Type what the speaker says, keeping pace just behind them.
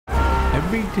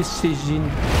every decision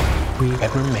we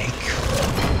ever make.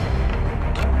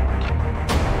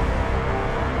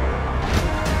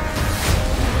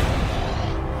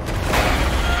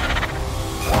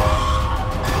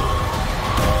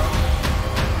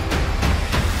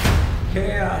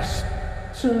 Chaos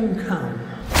soon come.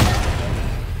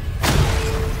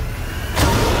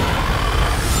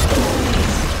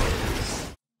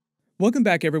 Welcome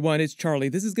back, everyone. It's Charlie.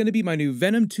 This is going to be my new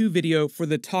Venom 2 video for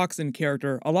the Toxin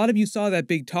character. A lot of you saw that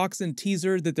big Toxin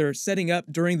teaser that they're setting up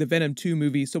during the Venom 2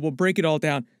 movie, so we'll break it all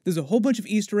down. There's a whole bunch of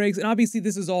Easter eggs, and obviously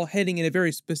this is all heading in a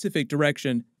very specific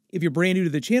direction. If you're brand new to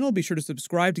the channel, be sure to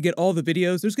subscribe to get all the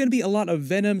videos. There's going to be a lot of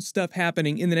Venom stuff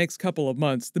happening in the next couple of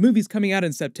months. The movie's coming out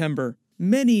in September.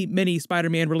 Many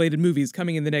Spider-Man related movies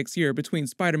coming in the next year between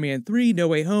Spider-Man 3, No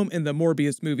Way Home, and the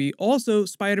Morbius movie. Also,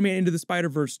 Spider-Man Into the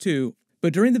Spider-Verse 2.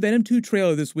 But during the Venom 2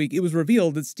 trailer this week, it was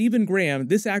revealed that Stephen Graham,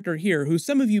 this actor here, who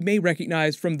some of you may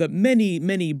recognize from the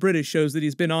many British shows that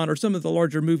he's been on or some of the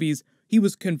larger movies, he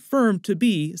was confirmed to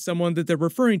be someone that they're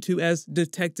referring to as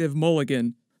Detective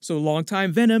Mulligan. So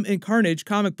longtime Venom and Carnage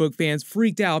comic book fans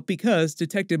freaked out because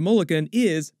Detective Mulligan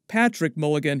is Patrick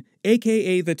Mulligan,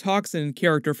 aka the Toxin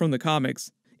character from the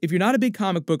comics. If you're not a big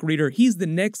comic book reader, he's the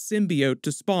next symbiote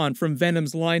to spawn from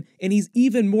Venom's line, and he's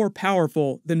even more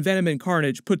powerful than Venom and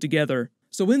Carnage put together.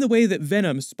 So in the way that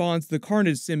Venom spawns the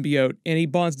Carnage symbiote, and he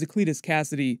bonds to Cletus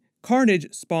Cassidy,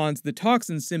 Carnage spawns the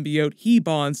Toxin symbiote, he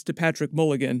bonds to Patrick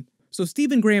Mulligan. So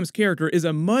Stephen Graham's character is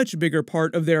a much bigger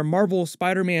part of their Marvel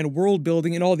Spider-Man world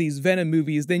building in all these Venom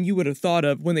movies than you would have thought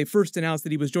of when they first announced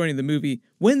that he was joining the movie.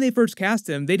 When they first cast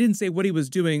him, they didn't say what he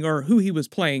was doing or who he was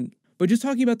playing. But just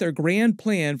talking about their grand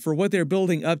plan for what they're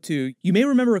building up to, you may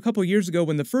remember a couple years ago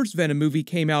when the first Venom movie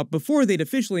came out, before they'd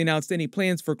officially announced any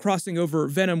plans for crossing over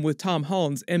Venom with Tom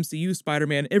Holland's MCU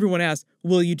Spider-Man, everyone asked,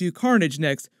 will you do Carnage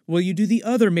next? Will you do the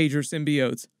other major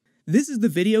symbiotes? This is the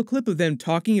video clip of them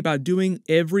talking about doing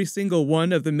every single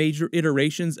one of the major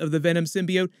iterations of the Venom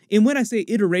symbiote. And when I say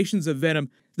iterations of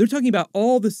Venom, they're talking about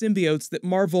all the symbiotes that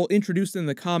Marvel introduced in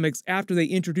the comics after they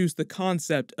introduced the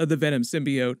concept of the Venom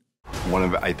symbiote. One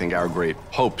of, I think, our great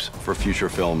hopes for future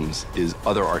films is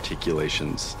other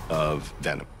articulations of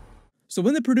Venom. So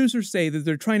when the producers say that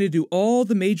they're trying to do all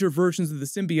the major versions of the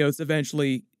symbiotes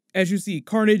eventually, as you see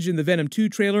Carnage in the Venom 2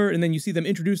 trailer, and then you see them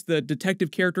introduce the detective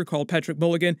character called Patrick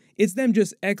Mulligan, it's them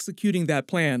just executing that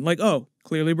plan. Like, oh,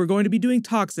 clearly we're going to be doing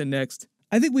Toxin next.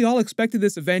 I think we all expected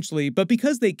this eventually, but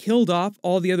because they killed off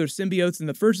all the other symbiotes in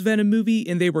the first Venom movie,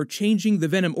 and they were changing the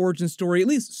Venom origin story, at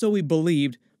least so we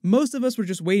believed, most of us were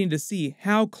just waiting to see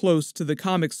how close to the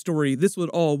comic story this would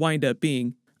all wind up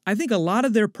being. I think a lot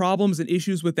of their problems and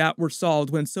issues with that were solved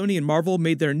when Sony and Marvel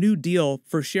made their new deal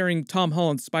for sharing Tom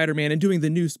Holland's Spider-Man and doing the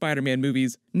new Spider-Man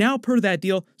movies. Now, per that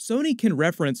deal, Sony can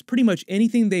reference pretty much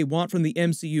anything they want from the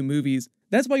MCU movies.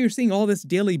 That's why you're seeing all this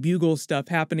Daily Bugle stuff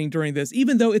happening during this,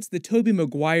 even though it's the Tobey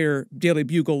Maguire Daily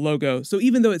Bugle logo. So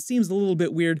even though it seems a little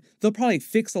bit weird, they'll probably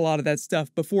fix a lot of that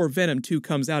stuff before Venom 2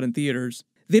 comes out in theaters.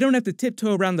 They don't have to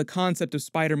tiptoe around the concept of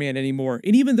Spider-Man anymore.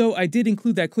 And even though I did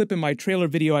include that clip in my trailer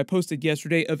video I posted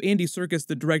yesterday of Andy Serkis,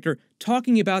 the director,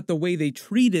 talking about the way they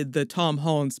treated the Tom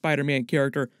Holland Spider-Man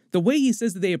character, the way he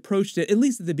says that they approached it, at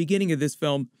least at the beginning of this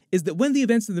film, is that when the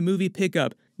events of the movie pick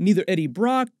up, neither Eddie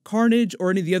Brock, Carnage, or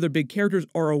any of the other big characters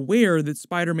are aware that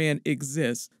Spider-Man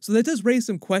exists. So that does raise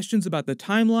some questions about the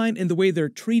timeline and the way they're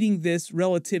treating this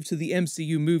relative to the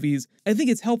MCU movies. I think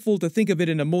it's helpful to think of it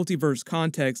in a multiverse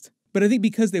context. But I think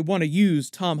because they want to use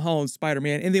Tom Holland's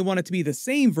Spider-Man and they want it to be the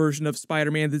same version of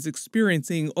Spider-Man that's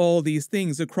experiencing all these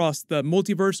things across the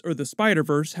multiverse or the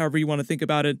Spider-Verse, however you want to think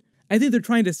about it, I think they're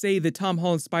trying to say that Tom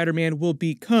Holland's Spider-Man will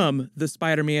become the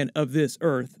Spider-Man of this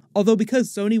Earth. Although because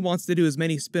Sony wants to do as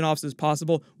many spin-offs as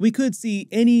possible, we could see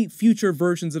any future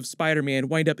versions of Spider-Man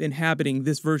wind up inhabiting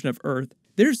this version of Earth.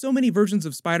 There's so many versions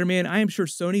of Spider-Man, I am sure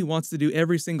Sony wants to do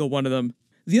every single one of them.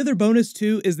 The other bonus,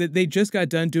 too, is that they just got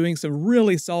done doing some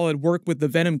really solid work with the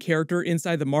Venom character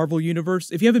inside the Marvel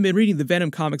Universe. If you haven't been reading the Venom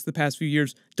comics the past few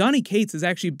years, Donny Cates has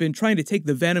actually been trying to take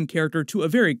the Venom character to a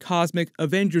very cosmic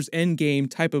Avengers Endgame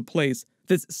type of place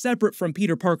that's separate from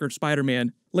Peter Parker's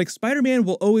Spider-Man. Like, Spider-Man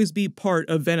will always be part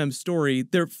of Venom's story.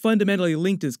 They're fundamentally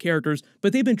linked as characters,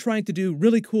 but they've been trying to do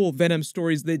really cool Venom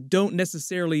stories that don't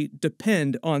necessarily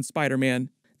depend on Spider-Man.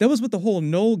 That was what the whole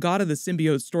Noel God of the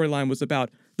Symbiote storyline was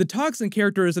about. The Toxin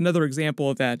character is another example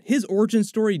of that. His origin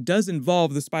story does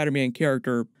involve the Spider-Man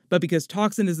character, but because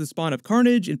Toxin is the spawn of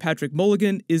Carnage and Patrick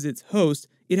Mulligan is its host,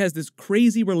 it has this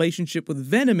crazy relationship with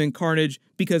Venom and Carnage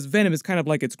because Venom is kind of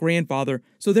like its grandfather,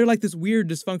 so they're like this weird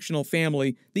dysfunctional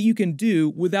family that you can do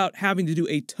without having to do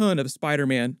a ton of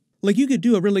Spider-Man. Like, you could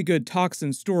do a really good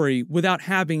Toxin story without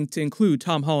having to include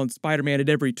Tom Holland's Spider-Man at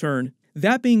every turn.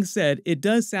 That being said, it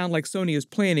does sound like Sony is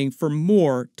planning for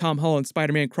more Tom Holland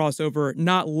Spider-Man crossover,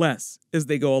 not less, as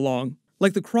they go along.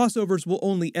 Like, the crossovers will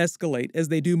only escalate as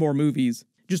they do more movies.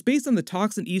 Just based on the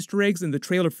Toxin Easter eggs and the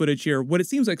trailer footage here, what it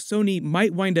seems like Sony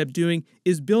might wind up doing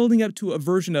is building up to a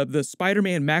version of the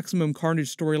Spider-Man Maximum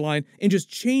Carnage storyline and just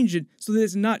change it so that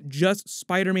it's not just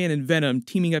Spider-Man and Venom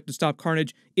teaming up to stop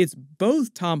Carnage, it's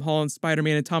both Tom Holland's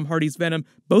Spider-Man and Tom Hardy's Venom,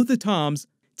 both the Toms,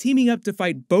 teaming up to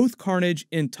fight both Carnage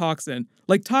and Toxin.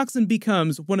 Like, Toxin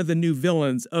becomes one of the new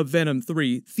villains of Venom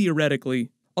 3,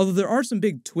 theoretically. Although there are some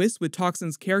big twists with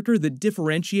Toxin's character that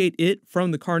differentiate it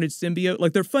from the Carnage symbiote.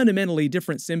 Like, they're fundamentally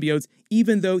different symbiotes,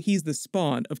 even though he's the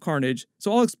spawn of Carnage.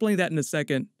 So I'll explain that in a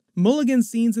second. Mulligan's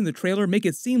scenes in the trailer make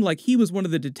it seem like he was one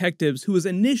of the detectives who was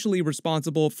initially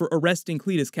responsible for arresting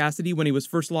Cletus Cassidy when he was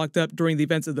first locked up during the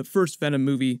events of the first Venom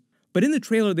movie. But in the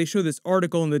trailer, they show this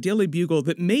article in the Daily Bugle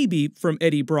that may be from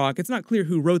Eddie Brock, it's not clear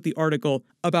who wrote the article,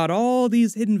 about all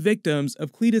these hidden victims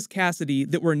of Cletus Cassidy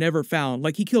that were never found.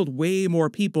 Like, he killed way more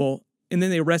people, and then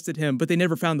they arrested him, but they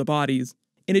never found the bodies.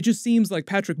 And it just seems like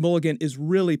Patrick Mulligan is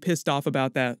really pissed off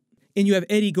about that. And you have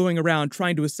Eddie going around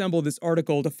trying to assemble this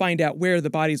article to find out where the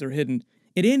bodies are hidden.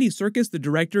 And Andy Serkis, the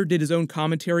director, did his own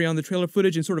commentary on the trailer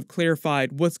footage and sort of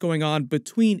clarified what's going on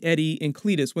between Eddie and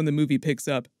Cletus when the movie picks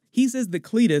up. He says that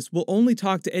Cletus will only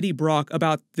talk to Eddie Brock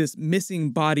about this missing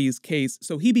bodies case,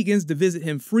 so he begins to visit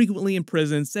him frequently in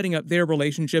prison, setting up their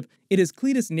relationship. And as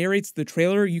Cletus narrates the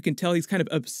trailer, you can tell he's kind of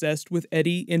obsessed with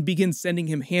Eddie and begins sending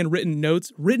him handwritten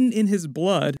notes written in his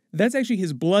blood. That's actually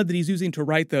his blood that he's using to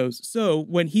write those. So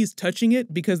when he's touching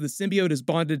it, because the symbiote is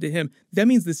bonded to him, that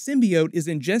means the symbiote is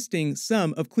ingesting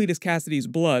some of Cletus Cassidy's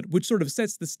blood, which sort of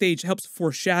sets the stage, helps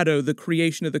foreshadow the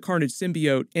creation of the Carnage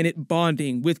symbiote and it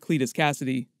bonding with Cletus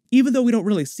Cassidy. Even though we don't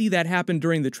really see that happen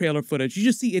during the trailer footage, you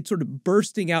just see it sort of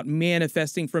bursting out,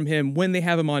 manifesting from him when they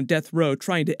have him on death row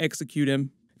trying to execute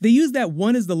him. They use that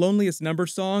 "One is the loneliest number"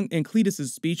 song in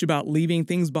Cletus's speech about leaving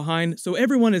things behind, so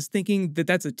everyone is thinking that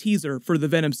that's a teaser for the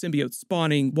Venom symbiote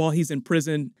spawning while he's in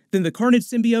prison. Then the Carnage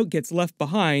symbiote gets left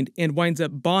behind and winds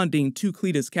up bonding to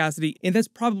Cletus Cassidy, and that's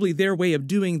probably their way of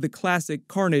doing the classic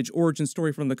Carnage origin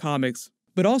story from the comics.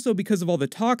 But also because of all the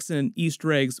Toxin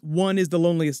Easter eggs, 1 is the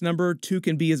loneliest number, 2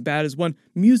 can be as bad as 1.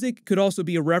 Music could also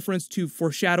be a reference to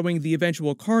foreshadowing the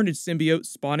eventual Carnage symbiote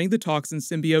spawning the Toxin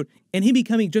symbiote, and him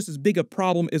becoming just as big a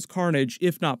problem as Carnage,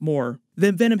 if not more.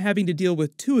 Then Venom having to deal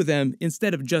with 2 of them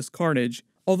instead of just Carnage.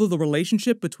 Although the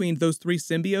relationship between those 3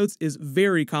 symbiotes is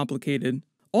very complicated.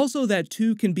 Also, that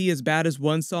 2 can be as bad as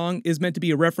 1 song is meant to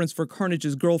be a reference for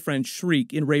Carnage's girlfriend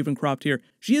Shriek in Ravencroft here.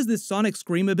 She has this sonic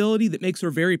scream ability that makes her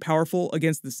very powerful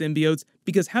against the symbiotes,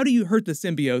 because how do you hurt the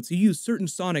symbiotes? You use certain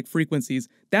sonic frequencies.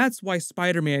 That's why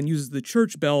Spider-Man uses the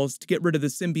church bells to get rid of the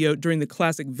symbiote during the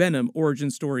classic Venom origin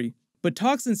story. But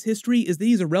Toxin's history is that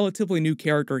he's a relatively new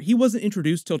character. He wasn't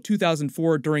introduced till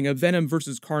 2004 during a Venom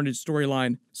vs. Carnage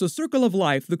storyline. So Circle of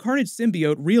Life, the Carnage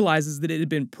symbiote realizes that it had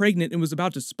been pregnant and was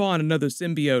about to spawn another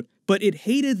symbiote, but it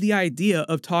hated the idea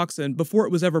of Toxin before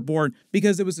it was ever born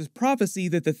because it was this prophecy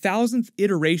that the 1000th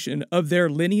iteration of their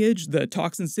lineage, the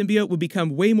Toxin symbiote, would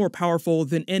become way more powerful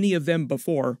than any of them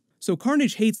before. So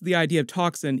Carnage hates the idea of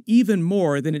Toxin even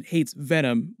more than it hates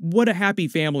Venom. What a happy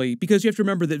family, because you have to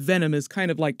remember that Venom is kind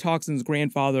of like Toxin's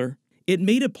grandfather. It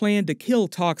made a plan to kill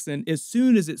Toxin as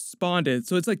soon as it spawned it,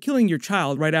 so it's like killing your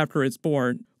child right after it's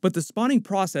born. But the spawning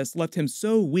process left him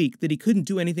so weak that he couldn't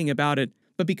do anything about it.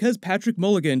 But because Patrick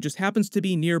Mulligan just happens to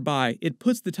be nearby, it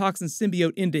puts the Toxin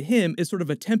symbiote into him as sort of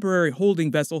a temporary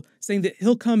holding vessel, saying that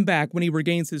he'll come back when he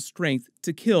regains his strength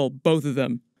to kill both of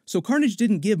them. So Carnage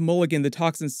didn't give Mulligan the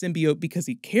Toxin symbiote because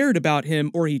he cared about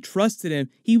him or he trusted him.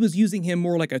 He was using him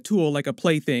more like a tool, like a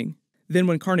plaything. Then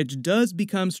when Carnage does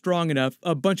become strong enough,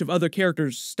 a bunch of other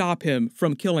characters stop him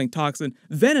from killing Toxin.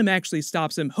 Venom actually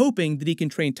stops him, hoping that he can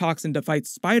train Toxin to fight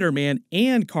Spider-Man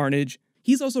and Carnage.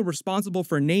 He's also responsible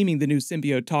for naming the new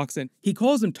symbiote Toxin. He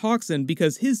calls him Toxin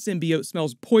because his symbiote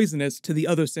smells poisonous to the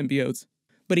other symbiotes.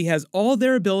 But he has all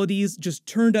their abilities just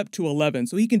turned up to 11,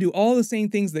 so he can do all the same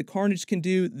things that Carnage can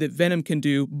do, that Venom can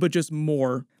do, but just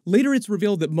more. Later it's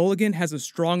revealed that Mulligan has a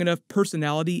strong enough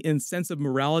personality and sense of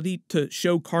morality to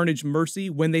show Carnage mercy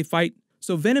when they fight.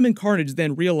 So Venom and Carnage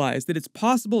then realize that it's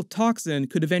possible Toxin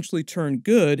could eventually turn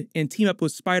good and team up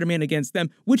with Spider-Man against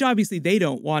them, which obviously they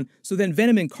don't want, so then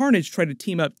Venom and Carnage try to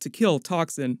team up to kill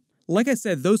Toxin. Like I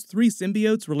said, those 3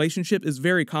 symbiotes' relationship is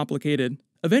very complicated.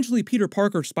 Eventually, Peter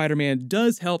Parker Spider-Man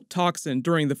does help Toxin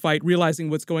during the fight, realizing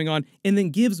what's going on, and then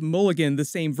gives Mulligan the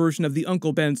same version of the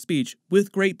Uncle Ben speech.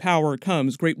 With great power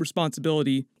comes great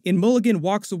responsibility. And Mulligan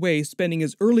walks away, spending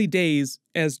his early days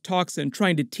as Toxin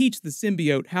trying to teach the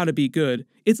symbiote how to be good.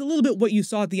 It's a little bit what you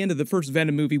saw at the end of the first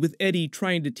Venom movie, with Eddie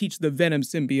trying to teach the Venom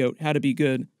symbiote how to be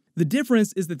good. The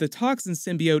difference is that the Toxin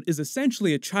symbiote is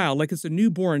essentially a child, like it's a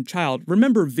newborn child.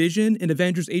 Remember Vision in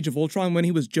Avengers Age of Ultron when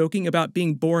he was joking about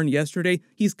being born yesterday?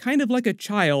 He's kind of like a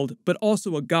child, but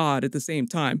also a god at the same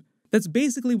time. That's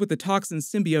basically what the Toxin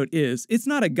symbiote is. It's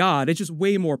not a god, it's just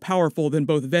way more powerful than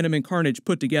both Venom and Carnage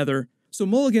put together. So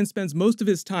Mulligan spends most of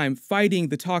his time fighting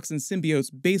the Toxin symbiote's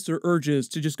baser urges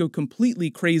to just go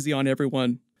completely crazy on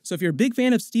everyone. So if you're a big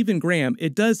fan of Stephen Graham,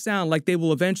 it does sound like they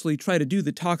will eventually try to do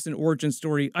the Toxin origin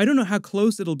story. I don't know how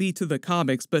close it'll be to the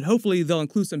comics, but hopefully they'll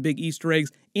include some big Easter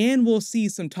eggs, and we'll see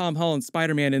some Tom Holland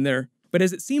Spider-Man in there. But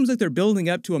as it seems like they're building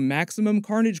up to a maximum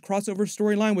Carnage crossover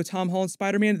storyline with Tom Holland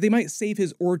Spider-Man, they might save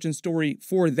his origin story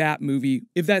for that movie,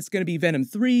 if that's going to be Venom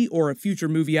 3 or a future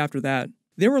movie after that.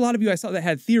 There were a lot of you I saw that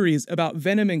had theories about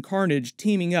Venom and Carnage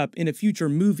teaming up in a future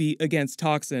movie against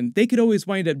Toxin. They could always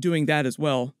wind up doing that as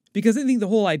well. Because I think the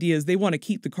whole idea is they want to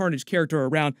keep the Carnage character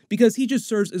around because he just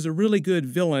serves as a really good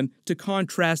villain to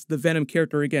contrast the Venom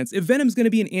character against. If Venom's going to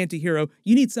be an anti-hero,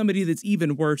 you need somebody that's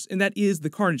even worse, and that is the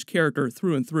Carnage character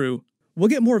through and through. We'll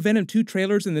get more Venom 2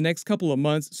 trailers in the next couple of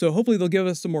months, so hopefully they'll give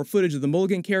us some more footage of the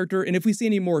Mulligan character, and if we see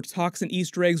any more Toxin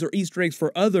Easter eggs or Easter eggs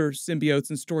for other symbiotes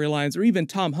and storylines, or even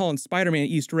Tom Holland Spider-Man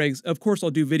Easter eggs, of course I'll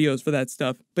do videos for that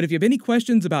stuff. But if you have any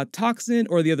questions about Toxin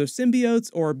or the other symbiotes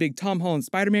or a big Tom Holland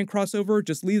Spider-Man crossover,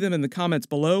 just leave them in the comments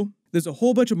below. There's a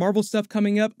whole bunch of Marvel stuff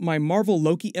coming up. My Marvel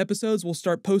Loki episodes will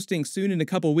start posting soon in a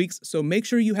couple weeks, so make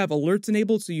sure you have alerts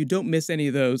enabled so you don't miss any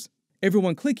of those.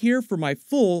 Everyone click here for my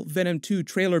full Venom 2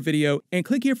 trailer video, and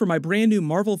click here for my brand new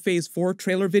Marvel Phase 4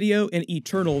 trailer video and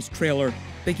Eternals trailer.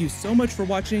 Thank you so much for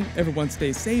watching. Everyone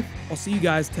stay safe. I'll see you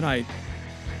guys tonight.